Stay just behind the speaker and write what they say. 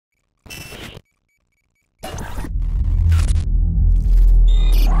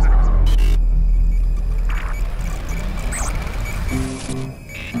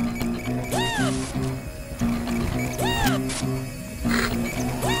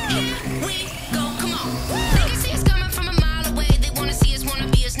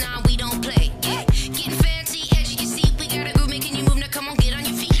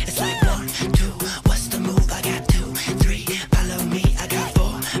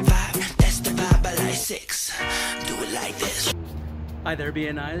6. Do it like this. Hi there,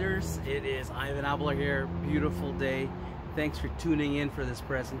 BNIers. It is Ivan Abelar here. Beautiful day. Thanks for tuning in for this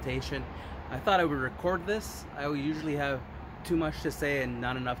presentation. I thought I would record this. I usually have too much to say and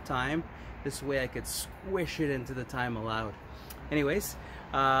not enough time. This way I could squish it into the time allowed. Anyways,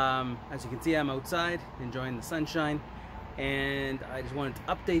 as you can see, I'm outside enjoying the sunshine, and I just wanted to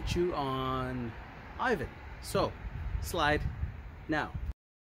update you on Ivan. So, slide now.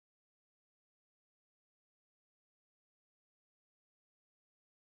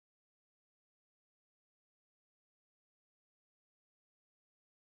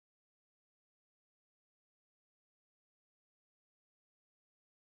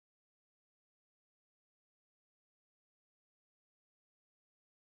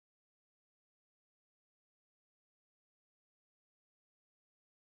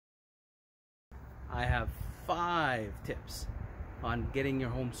 I have 5 tips on getting your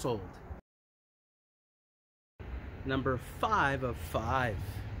home sold. Number 5 of 5.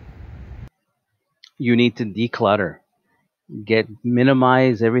 You need to declutter.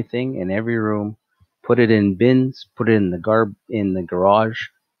 Minimize everything in every room. Put it in bins. Put it in the garage.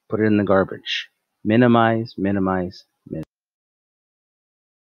 Put it in the garbage. Minimize, minimize, minimize.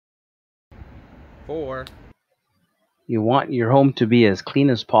 4. You want your home to be as clean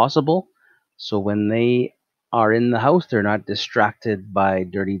as possible, so when they are in the house, they're not distracted by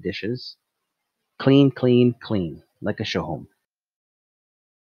dirty dishes. Clean, clean, clean, like a show home.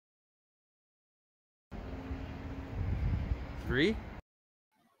 3.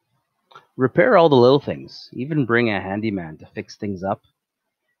 Repair all the little things. Even bring a handyman to fix things up.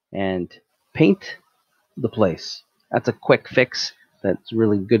 And paint the place. That's a quick fix. That's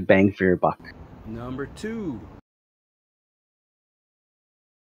really good bang for your buck. Number 2.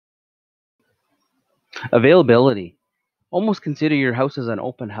 Availability. Almost consider your house as an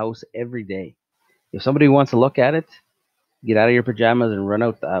open house every day. If somebody wants to look at it, get out of your pajamas and run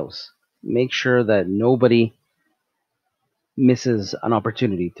out the house. Make sure that nobody misses an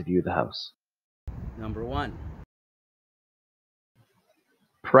opportunity to view the house. Number 1.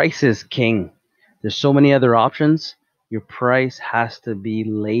 Price is king. There's so many other options. Your price has to be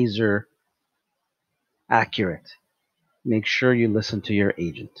laser accurate. Make sure you listen to your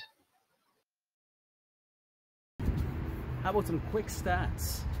agent. How about some quick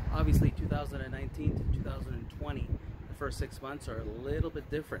stats? Obviously 2019 to 2020, the first 6 months are a little bit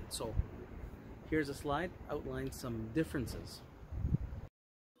different. So here's a slide outlines some differences.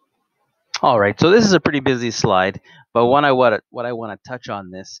 All right, so this is a pretty busy slide, but what I want to touch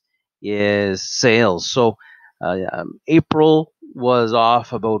on this is sales. So April was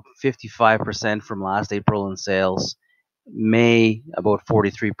off about 55% from last April in sales. May about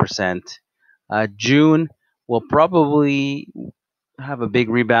 43%. June will probably have a big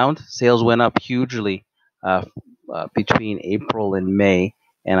rebound. Sales went up hugely between April and May,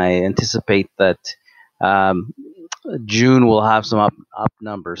 and I anticipate that June will have some up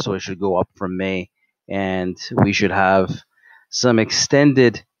numbers, so it should go up from May, and we should have some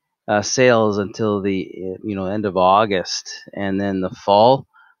extended sales until the end of August, and then the fall.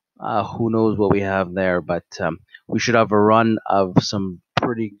 Who knows what we have there, but we should have a run of some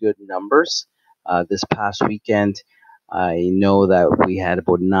pretty good numbers. This past weekend, I know that we had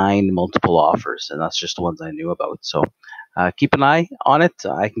about 9 multiple offers, and that's just the ones I knew about. So keep an eye on it.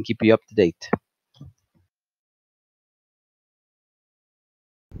 I can keep you up to date.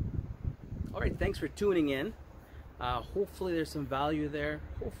 All right, thanks for tuning in. Hopefully there's some value there.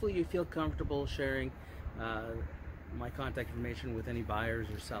 Hopefully you feel comfortable sharing my contact information with any buyers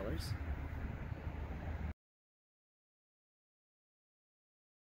or sellers.